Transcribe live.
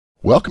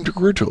Welcome to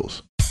Career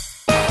Tools.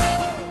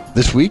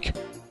 This week,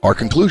 our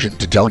conclusion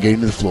to delegating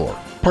to the floor,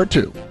 part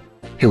 2.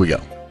 Here we go.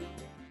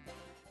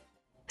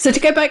 So to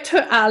go back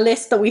to our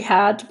list that we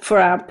had for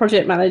our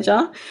project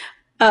manager,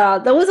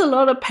 there was a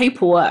lot of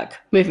paperwork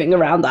moving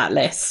around that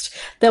list.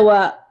 There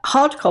were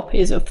hard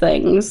copies of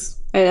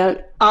things. Are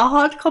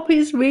hard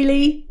copies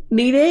really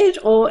needed,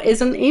 or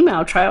is an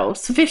email trail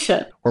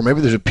sufficient? Or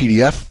maybe there's a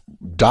PDF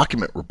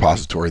document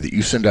repository that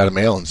you send out a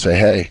mail and say,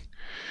 hey,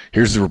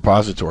 here's the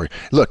repository.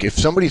 Look, if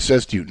somebody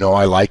says to you, no,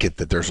 I like it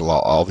that there's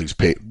all these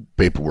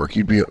paperwork,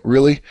 you'd be,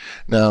 really?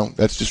 No,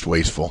 that's just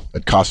wasteful.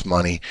 It costs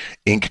money.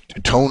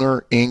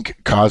 Toner, ink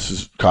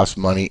costs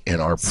money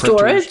in our printers.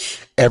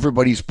 Storage?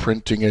 Everybody's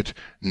printing it.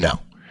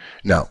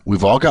 No,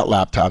 we've all got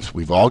laptops.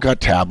 We've all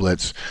got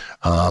tablets.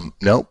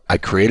 No, I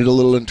created a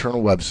little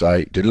internal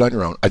website, did it on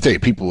your own. I tell you,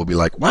 people will be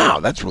like,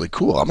 wow, that's really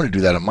cool. I'm going to do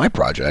that on my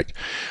project.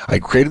 I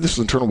created this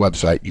internal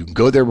website. You can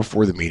go there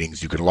before the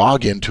meetings. You can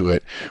log into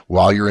it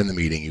while you're in the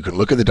meeting. You can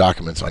look at the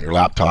documents on your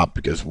laptop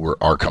because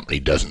our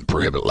company doesn't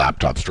prohibit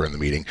laptops during the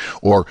meeting.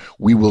 Or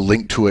we will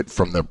link to it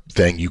from the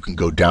thing. You can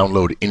go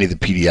download any of the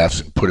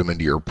PDFs and put them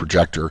into your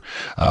projector,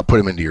 put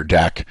them into your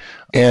deck.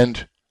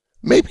 And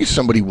maybe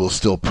somebody will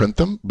still print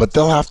them, but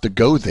they'll have to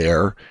go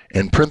there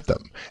and print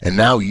them. And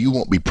now you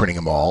won't be printing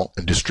them all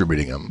and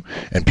distributing them,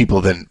 and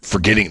people then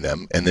forgetting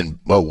them, and then,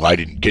 oh, I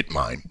didn't get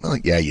mine. Well,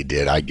 yeah, you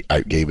did. I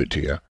gave it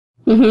to you.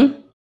 Mm-hmm.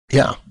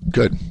 Yeah,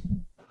 good.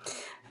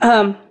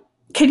 Can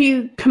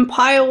you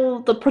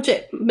compile the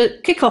project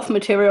kickoff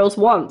materials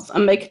once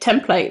and make a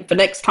template for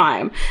next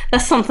time?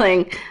 That's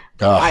something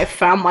I've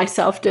found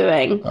myself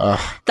doing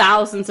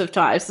thousands of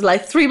times.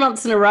 Like 3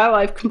 months in a row,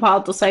 I've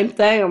compiled the same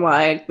thing. I'm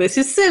like, this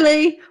is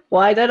silly.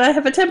 Why don't I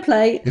have a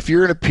template? If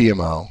you're in a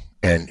PMO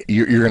and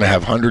you're going to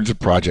have hundreds of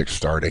projects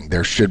starting,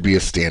 there should be a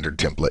standard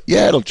template.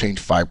 Yeah, it'll change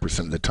 5%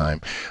 of the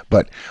time.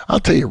 But I'll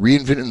tell you,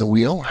 reinventing the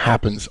wheel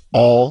happens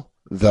all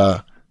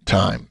the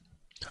time.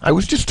 I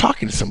was just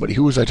talking to somebody.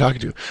 Who was I talking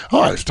to?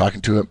 Oh, I was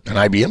talking to an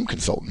IBM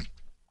consultant,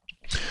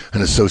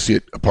 an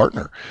associate, a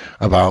partner,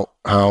 about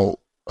how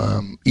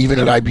even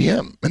at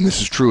IBM, and this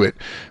is true at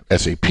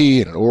SAP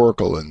and at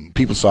Oracle and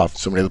PeopleSoft and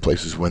so many other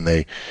places, when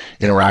they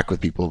interact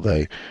with people,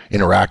 they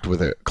interact with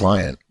a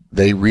client,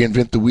 they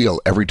reinvent the wheel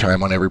every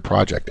time on every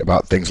project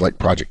about things like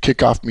project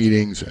kickoff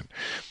meetings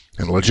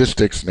and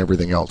logistics and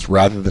everything else,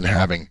 rather than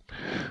having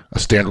a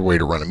standard way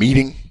to run a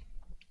meeting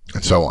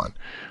and so on.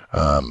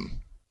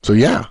 So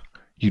yeah,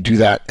 you do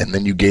that and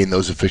then you gain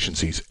those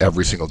efficiencies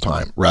every single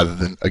time, rather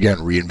than, again,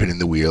 reinventing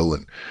the wheel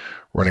and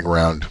running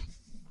around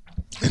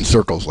in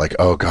circles like,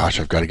 oh gosh,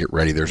 I've got to get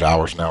ready. There's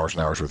hours and hours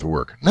and hours worth of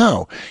work.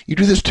 No, you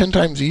do this 10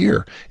 times a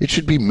year. It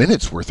should be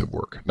minutes worth of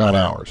work, not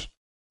hours.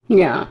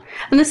 Yeah.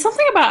 And there's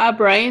something about our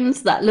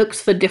brains that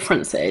looks for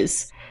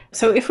differences.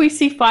 So if we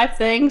see 5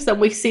 things, then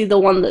we see the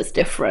one that's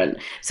different.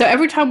 So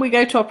every time we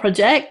go to a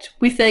project,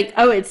 we think,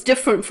 oh, it's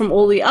different from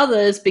all the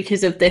others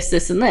because of this,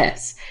 this, and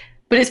this.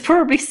 But it's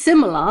probably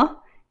similar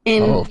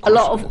in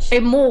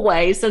in more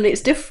ways than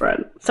it's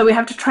different. So we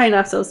have to train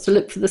ourselves to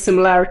look for the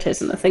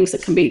similarities and the things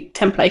that can be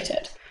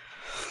templated.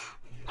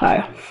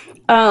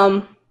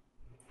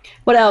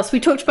 What else?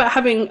 We talked about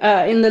having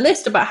in the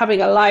list about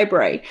having a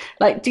library.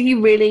 Like, do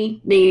you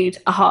really need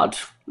a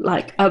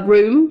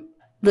room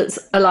that's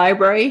a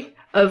library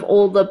of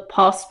all the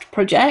past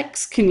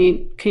projects? Can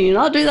you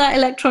not do that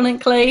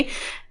electronically?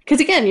 Because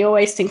again, you're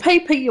wasting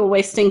paper, you're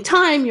wasting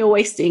time, you're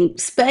wasting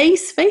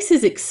space. Space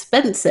is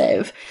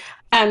expensive.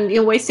 And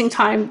you're wasting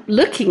time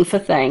looking for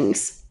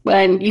things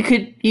when you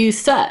could use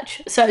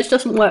search. Search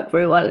doesn't work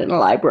very well in a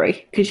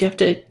library because you have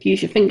to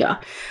use your finger.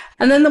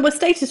 And then there were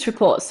status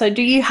reports. So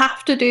do you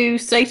have to do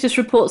status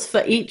reports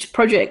for each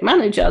project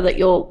manager that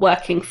you're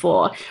working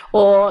for?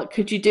 Or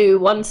could you do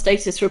one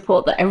status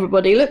report that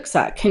everybody looks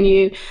at? Can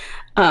you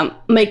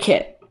make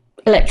it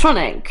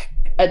electronic?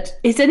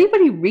 Is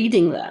anybody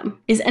reading them?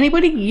 Is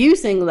anybody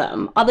using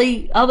them? Are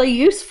they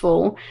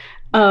useful?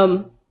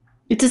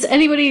 Does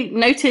anybody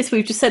notice,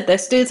 we've just said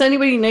this, does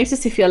anybody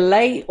notice if you're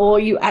late or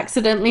you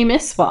accidentally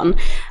miss one?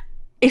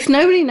 If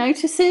nobody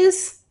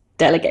notices,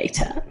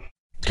 delegate it.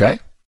 Okay.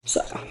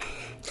 So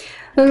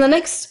then the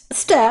next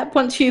step,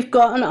 once you've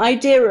got an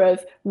idea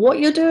of what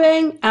you're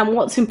doing and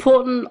what's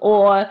important,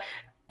 or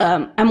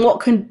and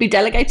what can be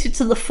delegated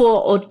to the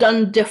floor or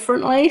done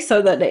differently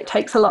so that it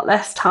takes a lot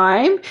less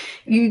time,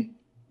 you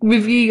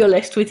review your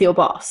list with your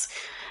boss.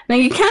 Now,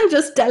 you can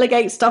just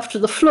delegate stuff to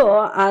the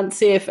floor and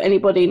see if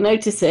anybody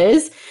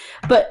notices,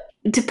 but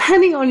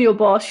depending on your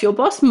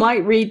boss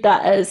might read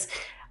that as,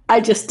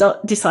 I just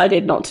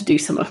decided not to do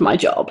some of my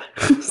job.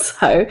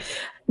 So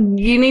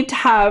you need to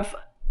have,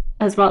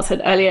 as Mark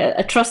said earlier,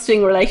 a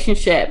trusting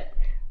relationship.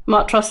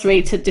 Mark trusts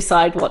me to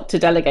decide what to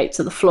delegate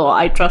to the floor.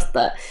 I trust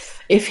that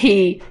if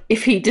he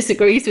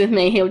disagrees with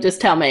me, he'll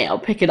just tell me, I'll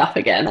pick it up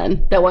again,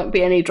 and there won't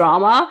be any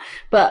drama.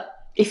 But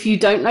if you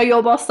don't know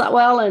your boss that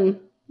well and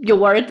you're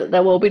worried that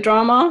there will be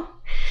drama,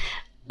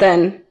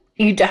 then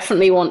you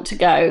definitely want to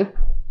go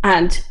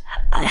and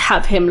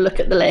have him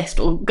look at the list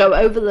or go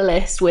over the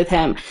list with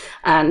him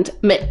and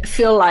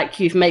feel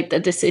like you've made the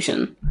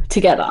decision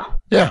together.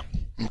 Yeah.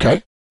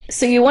 Okay.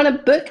 So you want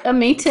to book a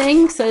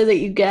meeting so that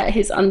you get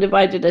his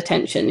undivided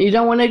attention. You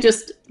don't want to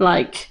just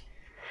like,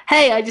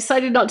 hey, I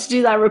decided not to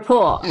do that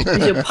report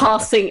as you're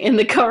passing in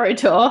the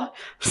corridor.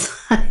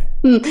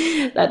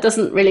 That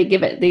doesn't really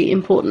give it the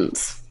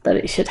importance that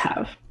it should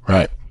have.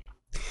 Right.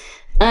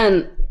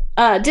 And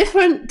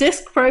different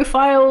disk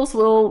profiles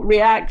will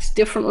react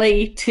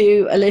differently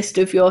to a list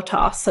of your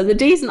tasks. So the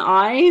D's and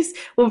I's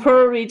will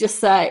probably just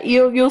say,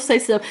 you'll say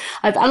stuff,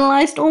 I've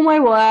analyzed all my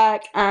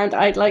work and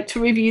I'd like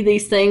to review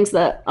these things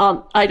that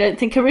I don't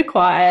think are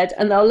required.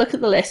 And they'll look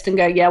at the list and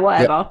go, yeah,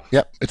 whatever.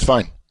 Yep, it's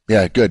fine.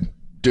 Yeah, good.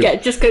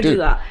 Just go do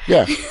that.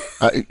 Yeah,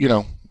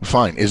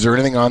 fine. Is there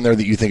anything on there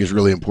that you think is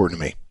really important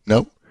to me?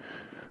 Nope.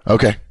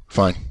 Okay,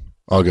 fine.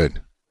 All good.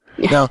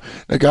 Yeah.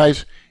 Now,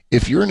 guys,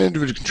 if you're an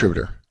individual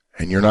contributor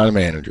and you're not a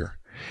manager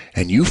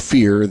and you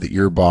fear that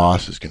your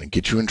boss is going to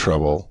get you in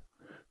trouble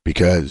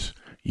because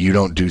you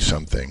don't do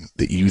something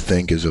that you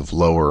think is of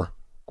lower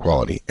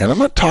quality, and I'm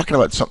not talking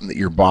about something that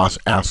your boss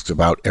asks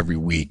about every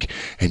week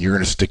and you're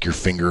going to stick your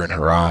finger in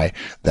her eye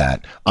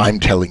that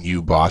I'm telling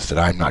you, boss, that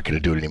I'm not going to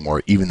do it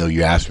anymore, even though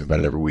you ask me about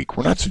it every week.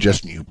 We're not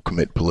suggesting you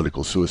commit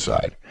political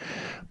suicide.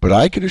 But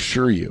I can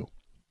assure you,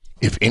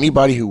 if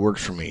anybody who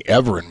works for me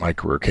ever in my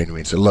career came to me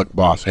and said, look,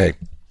 boss, hey,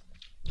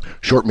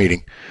 short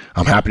meeting,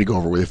 I'm happy to go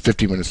over with it,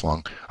 50 minutes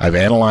long. I've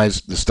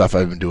analyzed the stuff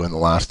I've been doing the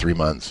last 3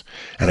 months,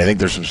 and I think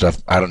there's some stuff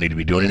I don't need to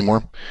be doing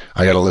anymore.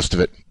 I got a list of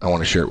it. I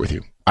want to share it with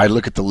you. I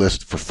look at the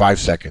list for 5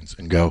 seconds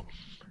and go,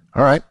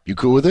 all right, you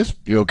cool with this?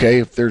 You okay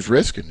if there's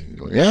risk? And you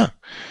go, yeah.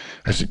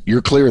 I said,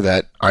 you're clear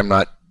that I'm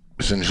not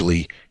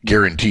essentially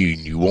guaranteeing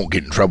you won't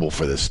get in trouble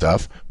for this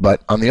stuff.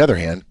 But on the other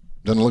hand,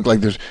 doesn't look like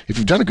there's, if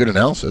you've done a good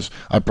analysis,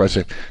 I'd probably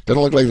say,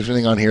 doesn't look like there's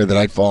anything on here that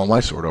I'd fall on my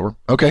sword over.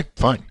 Okay,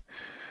 fine.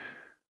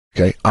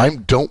 Okay, I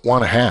don't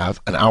want to have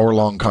an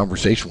hour-long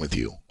conversation with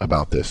you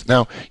about this.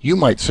 Now, you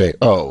might say,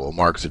 oh, well,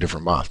 Mark's a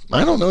different boss.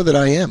 I don't know that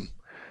I am.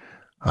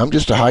 I'm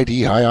just a high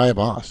D, high I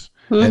boss.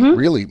 Mm-hmm. And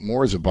really,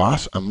 more as a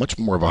boss, I'm much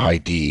more of a high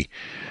D.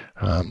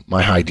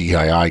 My high D,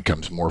 high I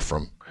comes more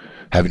from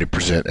having to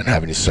present and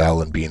having to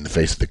sell and being the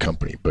face of the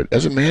company. But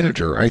as a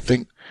manager, I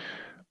think,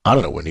 I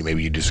don't know, Wendy,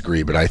 maybe you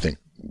disagree, but I think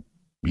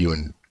you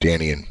and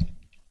Danny and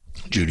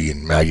Judy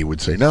and Maggie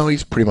would say, no,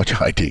 he's pretty much a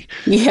high D.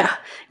 Yeah.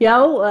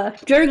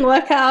 During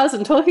work hours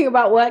and talking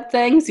about work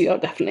things, you're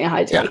definitely a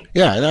high D.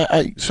 Yeah.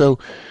 And so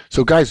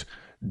guys,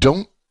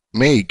 don't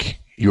make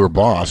your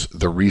boss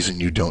the reason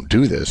you don't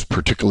do this,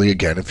 particularly,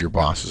 again, if your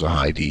boss is a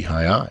high D,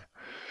 high I.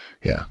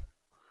 Yeah.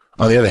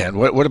 On the other hand,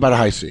 what about a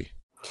high C?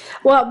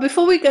 Well,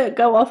 before we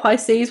go off high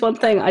C's, one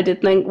thing I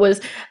did think was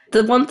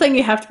the one thing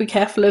you have to be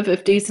careful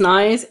of D's and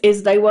I's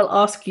is they will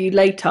ask you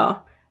later,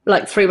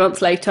 like 3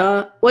 months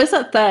later, where's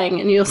that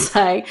thing? And you'll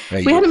say,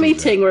 we had a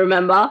meeting,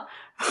 remember?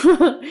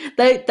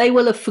 They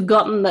will have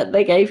forgotten that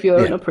they gave you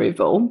an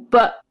approval,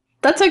 but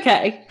that's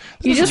okay.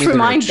 You just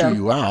remind them.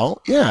 Chew you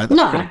out. Yeah, they're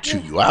not going to chew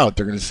you out.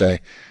 They're going to say,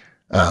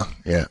 oh,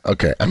 yeah,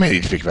 okay, I may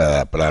need to speak about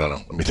that, but I don't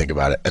know. Let me think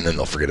about it. And then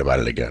they'll forget about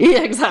it again.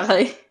 Yeah,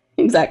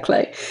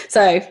 exactly.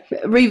 So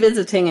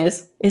revisiting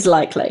is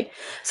likely.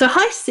 So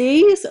high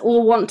C's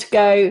will want to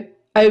go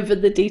over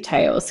the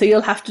details. So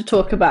you'll have to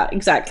talk about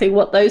exactly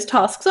what those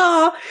tasks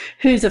are,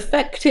 who's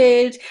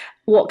affected,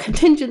 what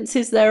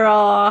contingencies there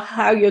are,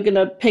 how you're going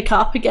to pick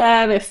up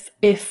again if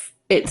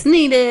it's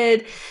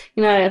needed.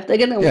 They're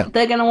going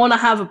to want to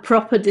have a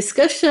proper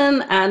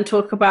discussion and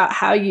talk about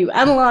how you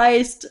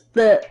analyzed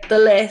the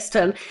list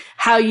and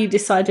how you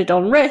decided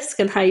on risk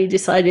and how you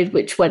decided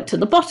which went to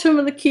the bottom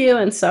of the queue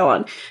and so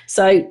on.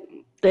 So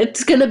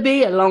it's going to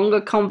be a longer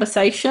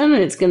conversation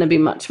and it's going to be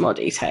much more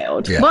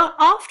detailed. Yeah. But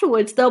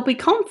afterwards, they'll be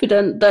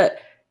confident that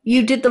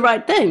you did the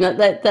right thing,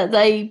 that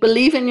they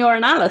believe in your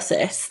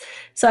analysis.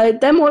 So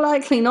they're more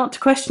likely not to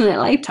question it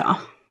later.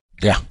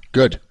 Yeah,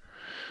 good.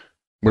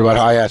 What about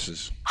high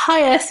S's?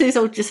 High S's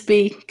will just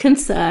be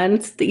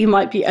concerned that you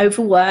might be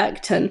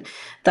overworked and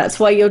that's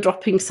why you're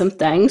dropping some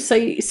things. So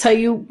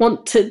you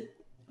want to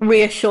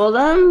reassure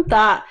them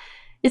that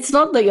it's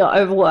not that you're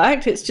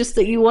overworked, it's just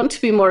that you want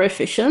to be more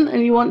efficient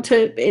and you want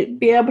to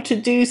be able to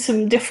do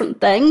some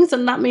different things,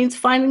 and that means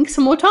finding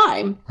some more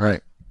time.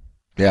 Right.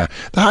 Yeah.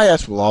 The high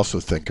S will also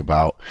think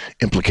about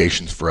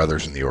implications for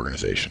others in the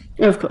organization.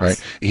 Of course.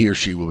 Right? He or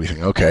she will be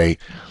thinking, okay,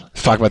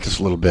 let's talk about this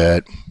a little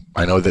bit.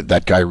 I know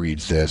that guy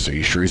reads this. Are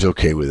you sure he's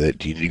okay with it?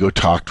 Do you need to go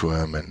talk to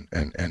him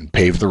and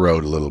pave the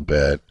road a little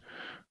bit?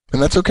 And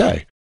that's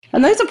okay.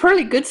 And those are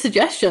probably good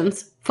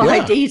suggestions for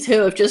IDs who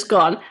have just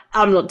gone,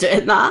 I'm not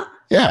doing that.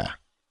 Yeah.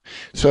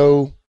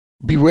 So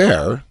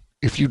beware,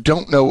 if you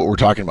don't know what we're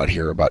talking about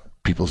here about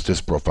people's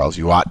disk profiles,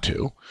 you ought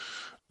to.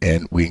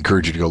 And we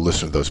encourage you to go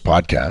listen to those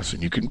podcasts.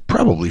 And you can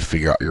probably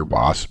figure out your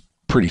boss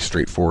pretty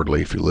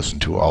straightforwardly if you listen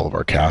to all of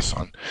our casts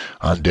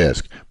on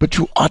disk. But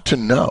you ought to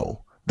know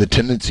the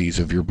tendencies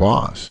of your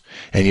boss,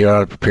 and you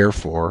ought to prepare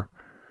for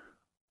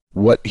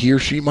what he or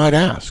she might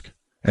ask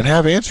and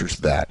have answers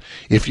to that.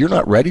 If you're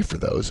not ready for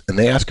those and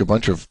they ask a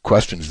bunch of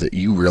questions that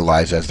you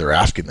realize as they're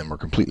asking them are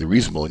completely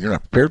reasonable and you're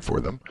not prepared for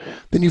them,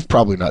 then you've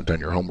probably not done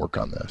your homework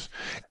on this.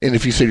 And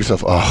if you say to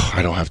yourself, oh,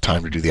 I don't have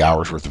time to do the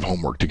hour's worth of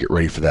homework to get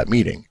ready for that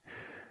meeting,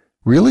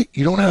 Really?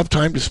 You don't have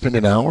time to spend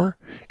an hour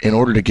in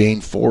order to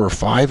gain 4 or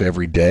 5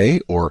 every day,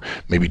 or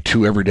maybe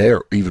 2 every day,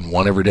 or even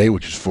 1 every day,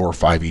 which is 4 or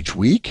 5 each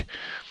week?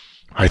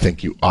 I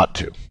think you ought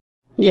to.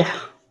 Yeah.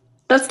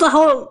 That's the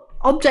whole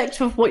object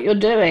of what you're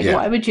doing. Yeah.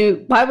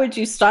 Why would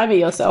you stymie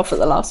yourself at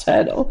the last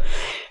hurdle?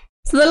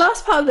 So the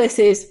last part of this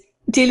is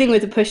dealing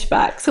with the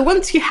pushback. So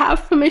once you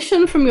have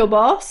permission from your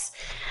boss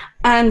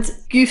and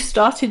you've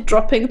started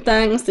dropping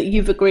things that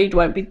you've agreed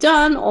won't be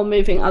done, or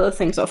moving other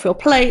things off your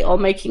plate, or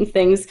making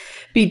things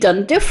be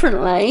done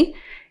differently,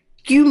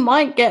 you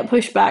might get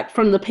pushback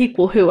from the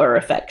people who are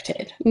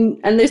affected.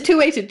 And there's two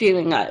ways of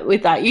dealing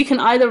with that. You can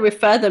either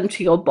refer them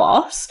to your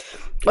boss,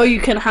 or you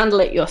can handle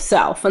it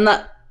yourself. And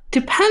that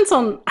depends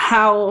on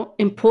how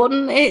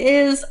important it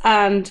is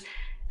and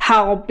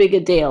how big a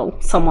deal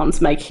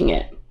someone's making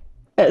it.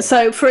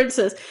 So, for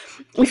instance,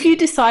 if you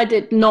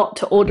decided not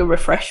to order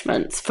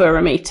refreshments for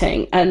a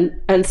meeting,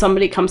 and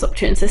somebody comes up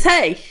to you and says,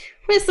 hey,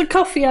 where's the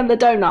coffee and the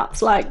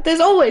donuts? Like, there's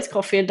always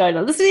coffee and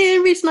donuts. This is the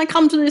only reason I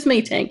come to this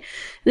meeting.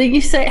 Then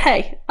you say,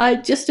 hey, I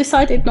just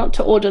decided not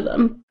to order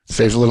them.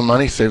 Saves a little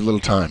money, saves a little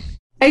time.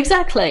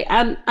 Exactly.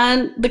 And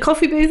the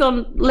coffee booth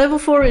on level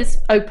 4 is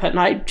open.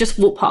 I just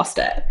walk past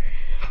it.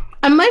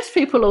 And most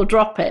people will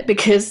drop it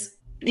because,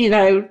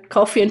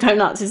 coffee and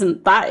donuts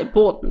isn't that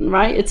important,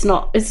 right? It's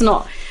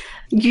not.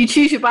 You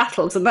choose your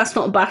battles, and that's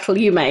not a battle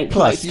you make.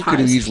 Plus, you could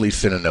have easily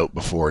sent a note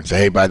before and say,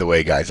 hey, by the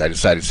way, guys, I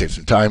decided to save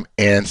some time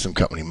and some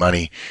company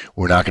money.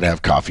 We're not going to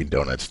have coffee and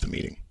donuts at the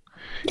meeting.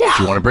 Yeah. If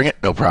you want to bring it,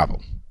 no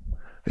problem.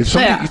 You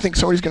think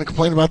somebody's going to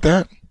complain about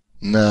that?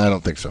 No, I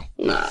don't think so.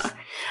 Nah.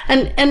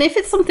 And if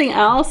it's something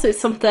else, it's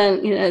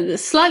something,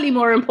 that's slightly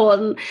more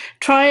important,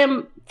 try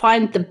and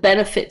find the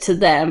benefit to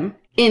them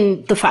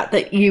in the fact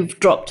that you've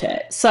dropped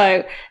it.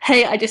 So,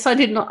 hey, I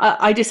decided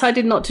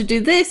not to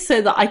do this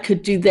so that I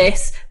could do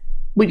this,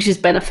 which is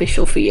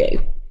beneficial for you.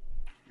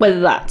 Whether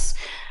that's,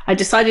 I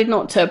decided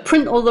not to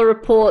print all the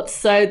reports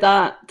so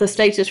that the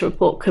status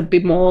report could be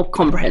more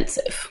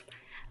comprehensive,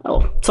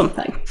 or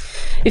something.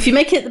 If you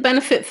make it the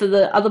benefit for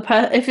the other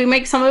if you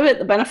make some of it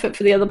the benefit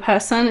for the other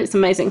person, it's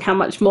amazing how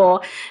much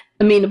more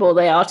amenable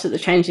they are to the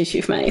changes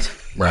you've made.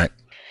 Right.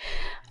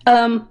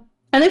 And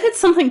if it's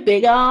something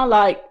bigger,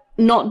 like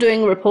not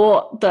doing a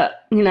report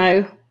that,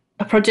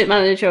 a project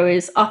manager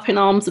is up in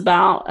arms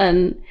about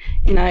and,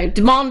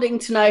 demanding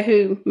to know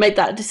who made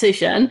that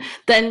decision,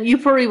 then you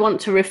probably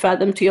want to refer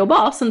them to your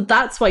boss. And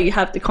that's why you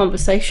have the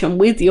conversation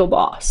with your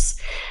boss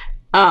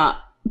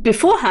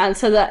beforehand,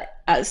 so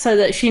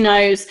that she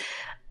knows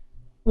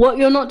what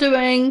you're not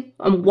doing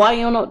and why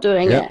you're not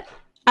doing it.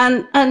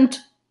 And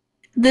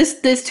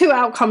there's two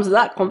outcomes of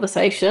that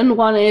conversation.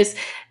 One is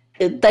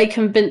they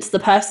convince the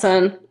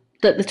person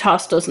that the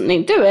task doesn't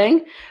need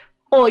doing,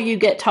 or you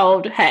get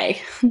told,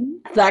 hey,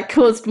 that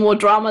caused more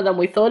drama than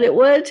we thought it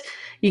would.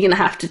 You're going to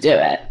have to do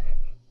it.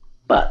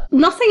 But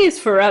nothing is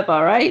forever,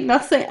 right?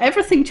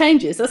 Everything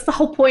changes. That's the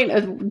whole point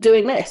of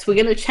doing this. We're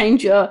going to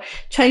change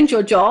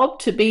your job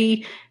to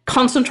be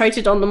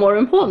concentrated on the more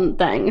important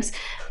things.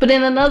 But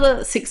in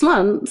another 6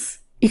 months,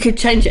 you could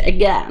change it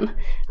again.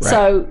 Right.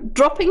 So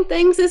dropping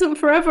things isn't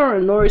forever,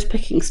 and nor is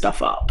picking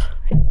stuff up.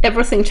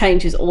 Everything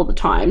changes all the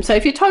time. So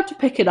if you're told to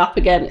pick it up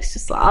again, it's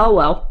just like, oh,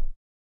 well.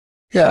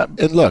 Yeah,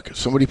 and look, if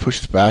somebody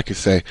pushes back and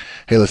say,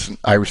 hey, listen,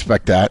 I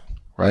respect that,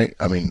 right?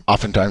 I mean,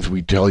 oftentimes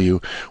we tell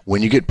you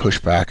when you get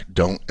pushback,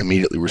 don't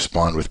immediately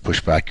respond with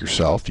pushback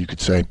yourself. You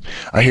could say,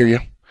 I hear you.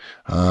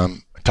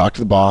 Talk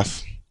to the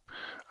boss.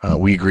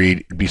 We agreed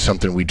it'd be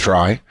something we'd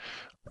try.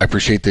 I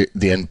appreciate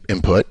the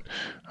input.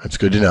 It's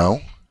good to know.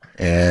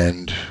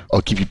 And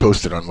I'll keep you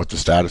posted on what the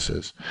status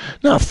is.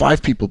 Now, if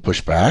 5 people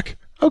push back,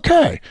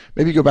 okay.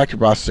 Maybe go back to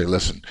your boss and say,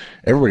 listen,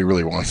 everybody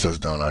really wants those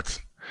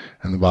donuts.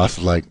 And the boss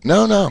is like,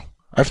 no,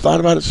 I've thought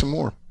about it some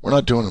more. We're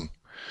not doing them.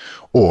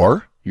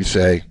 Or you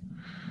say,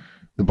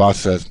 the boss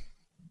says,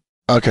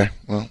 okay,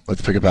 well,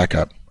 let's pick it back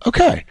up.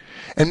 Okay.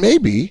 And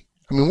maybe,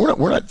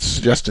 we're not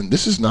suggesting,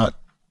 this is not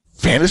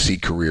fantasy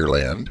career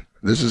land.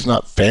 This is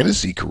not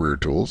fantasy career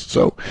tools.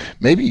 So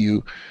maybe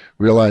you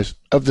realize,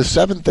 of the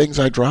 7 things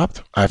I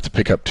dropped, I have to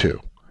pick up 2.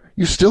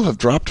 You still have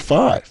dropped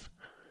 5.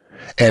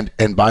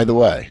 And by the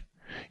way,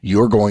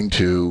 you're going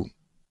to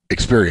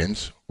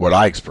experience what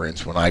I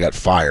experienced when I got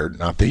fired,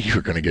 not that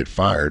you're going to get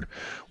fired,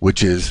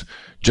 which is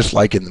just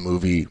like in the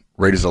movie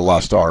Raiders of the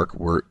Lost Ark,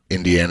 where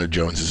Indiana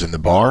Jones is in the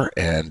bar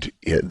and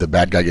the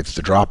bad guy gets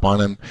the drop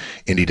on him.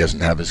 Indy doesn't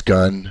have his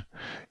gun.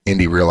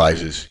 Indy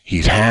realizes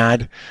he's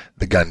had.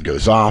 The gun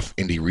goes off.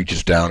 Indy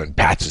reaches down and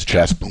pats his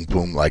chest, boom,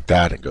 boom, like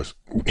that, and goes,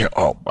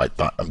 oh, I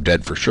thought I'm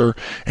dead for sure.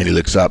 And he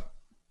looks up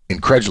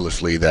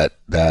incredulously that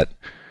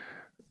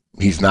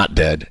he's not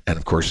dead. And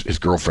of course, his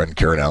girlfriend,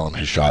 Karen Allen,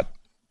 has shot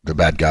the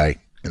bad guy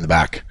in the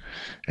back,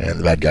 and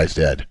the bad guy's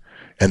dead.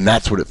 And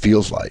that's what it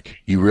feels like.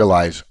 You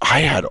realize, I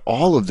had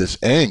all of this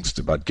angst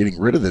about getting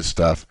rid of this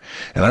stuff,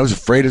 and I was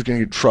afraid I was going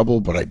to get in trouble,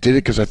 but I did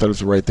it because I thought it was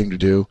the right thing to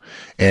do.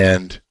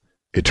 And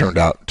it turned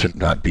out to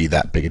not be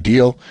that big a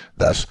deal,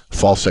 thus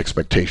false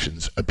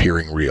expectations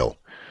appearing real.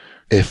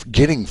 If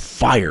getting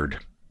fired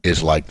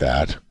is like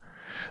that,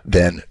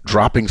 than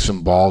dropping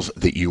some balls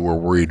that you were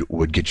worried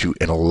would get you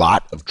in a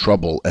lot of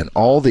trouble, and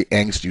all the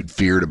angst you'd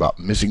feared about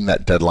missing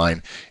that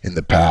deadline in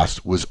the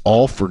past was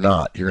all for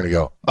naught. You're going to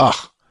go,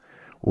 ugh,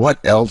 what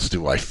else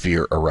do I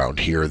fear around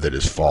here that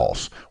is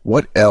false?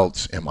 What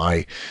else am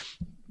I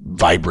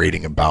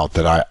vibrating about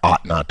that I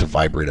ought not to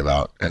vibrate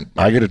about? And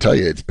I got to tell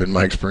you, it's been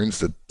my experience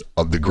that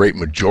of the great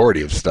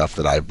majority of stuff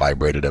that I've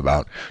vibrated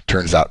about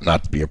turns out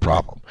not to be a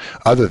problem,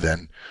 other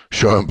than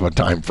showing up on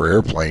time for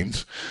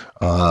airplanes,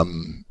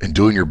 and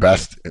doing your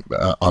best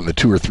on the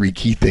 2 or 3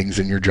 key things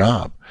in your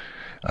job.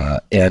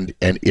 And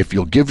if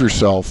you'll give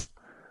yourself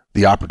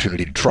the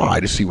opportunity to try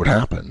to see what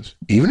happens,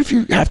 even if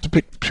you have to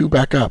pick 2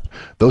 back up,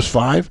 those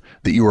 5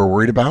 that you were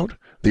worried about,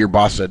 that your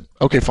boss said,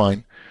 okay,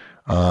 fine,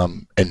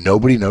 and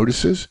nobody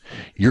notices,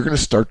 you're going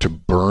to start to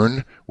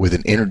burn with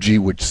an energy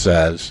which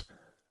says,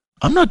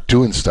 I'm not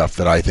doing stuff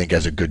that I think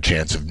has a good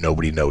chance of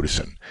nobody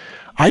noticing.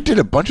 I did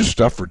a bunch of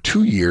stuff for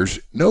 2 years.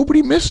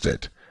 Nobody missed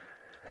it.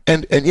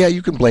 And yeah,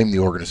 you can blame the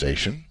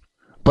organization.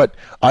 But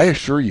I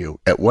assure you,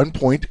 at one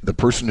point, the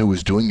person who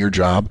was doing your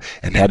job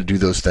and had to do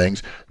those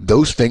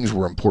things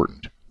were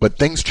important. But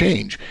things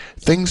change.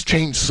 Things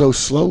change so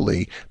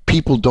slowly,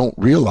 people don't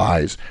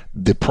realize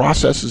the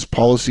processes,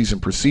 policies, and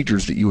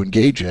procedures that you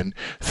engage in,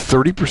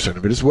 30%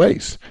 of it is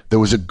waste. There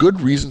was a good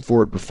reason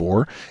for it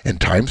before, and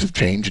times have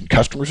changed, and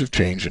customers have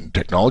changed, and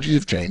technologies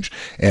have changed,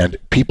 and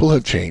people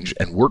have changed,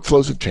 and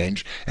workflows have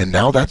changed, and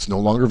now that's no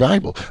longer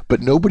valuable.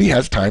 But nobody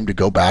has time to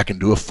go back and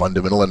do a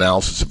fundamental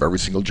analysis of every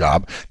single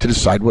job to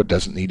decide what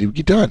doesn't need to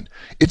be done.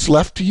 It's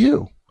left to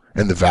you,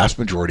 and the vast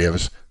majority of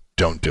us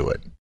don't do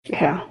it.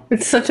 Yeah,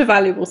 it's such a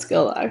valuable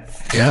skill, though.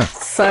 Yeah.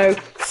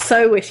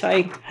 So wish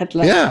I had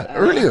learned that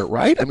earlier,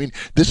 right? I mean,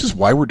 this is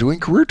why we're doing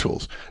Career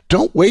Tools.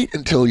 Don't wait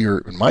until you're,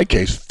 in my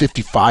case,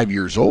 55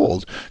 years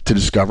old to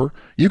discover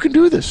you can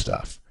do this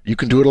stuff. You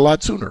can do it a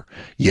lot sooner.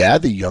 Yeah,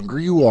 the younger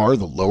you are,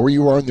 the lower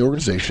you are in the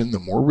organization, the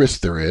more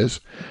risk there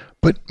is.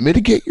 But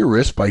mitigate your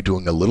risk by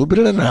doing a little bit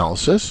of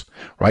analysis,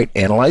 right?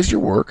 Analyze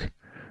your work,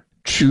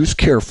 choose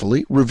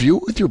carefully, review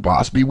it with your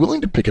boss, be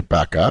willing to pick it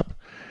back up.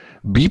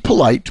 Be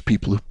polite to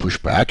people who push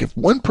back. If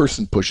one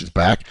person pushes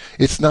back,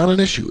 it's not an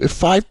issue. If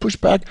 5 push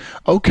back,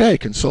 okay,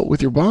 consult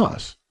with your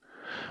boss.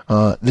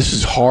 This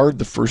is hard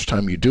the first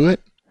time you do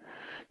it.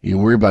 You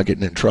worry about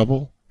getting in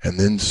trouble, and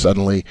then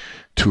suddenly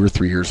 2 or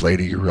 3 years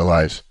later you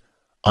realize,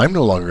 I'm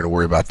no longer going to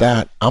worry about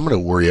that.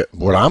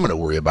 What I'm going to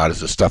worry about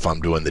is the stuff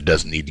I'm doing that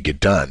doesn't need to get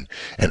done.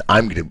 And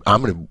I'm going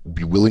to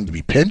be willing to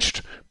be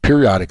pinched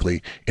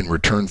periodically in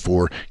return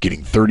for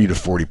getting 30 to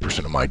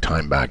 40% of my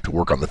time back to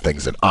work on the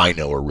things that I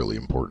know are really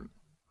important.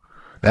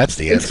 That's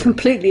the answer. It's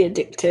completely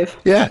addictive.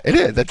 Yeah, it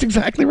is. That's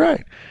exactly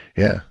right.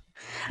 Yeah.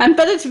 And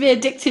better to be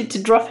addicted to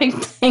dropping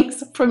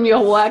things from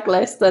your work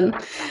list than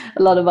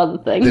a lot of other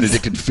things. Than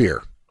addicted to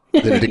fear.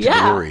 Than addicted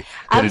to worry.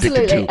 Than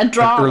absolutely. Addicted to and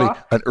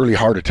drama. An early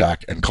heart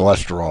attack and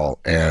cholesterol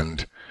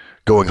and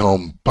going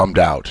home bummed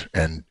out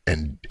and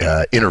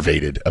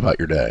innervated about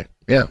your day.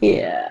 Yeah.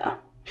 Yeah.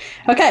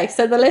 Okay,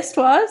 so the list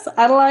was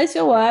analyze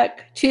your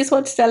work, choose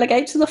what to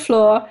delegate to the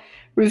floor,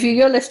 review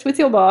your list with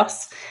your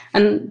boss,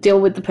 and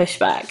deal with the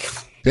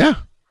pushback. Yeah.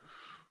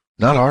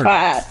 Not hard.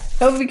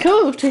 It would be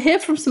cool to hear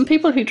from some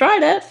people who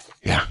tried it.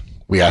 Yeah.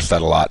 We ask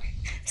that a lot.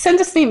 Send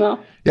us an email.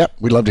 Yep.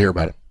 We'd love to hear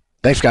about it.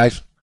 Thanks,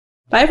 guys.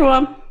 Bye,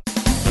 everyone.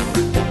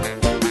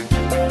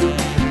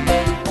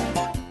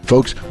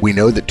 Folks, we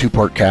know that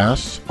 2-part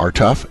casts are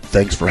tough.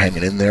 Thanks for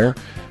hanging in there.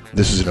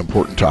 This is an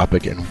important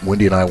topic, and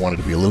Wendy and I wanted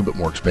to be a little bit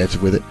more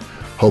expansive with it.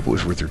 Hope it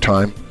was worth your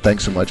time.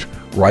 Thanks so much.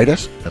 Write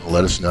us and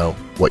let us know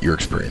what your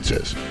experience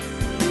is.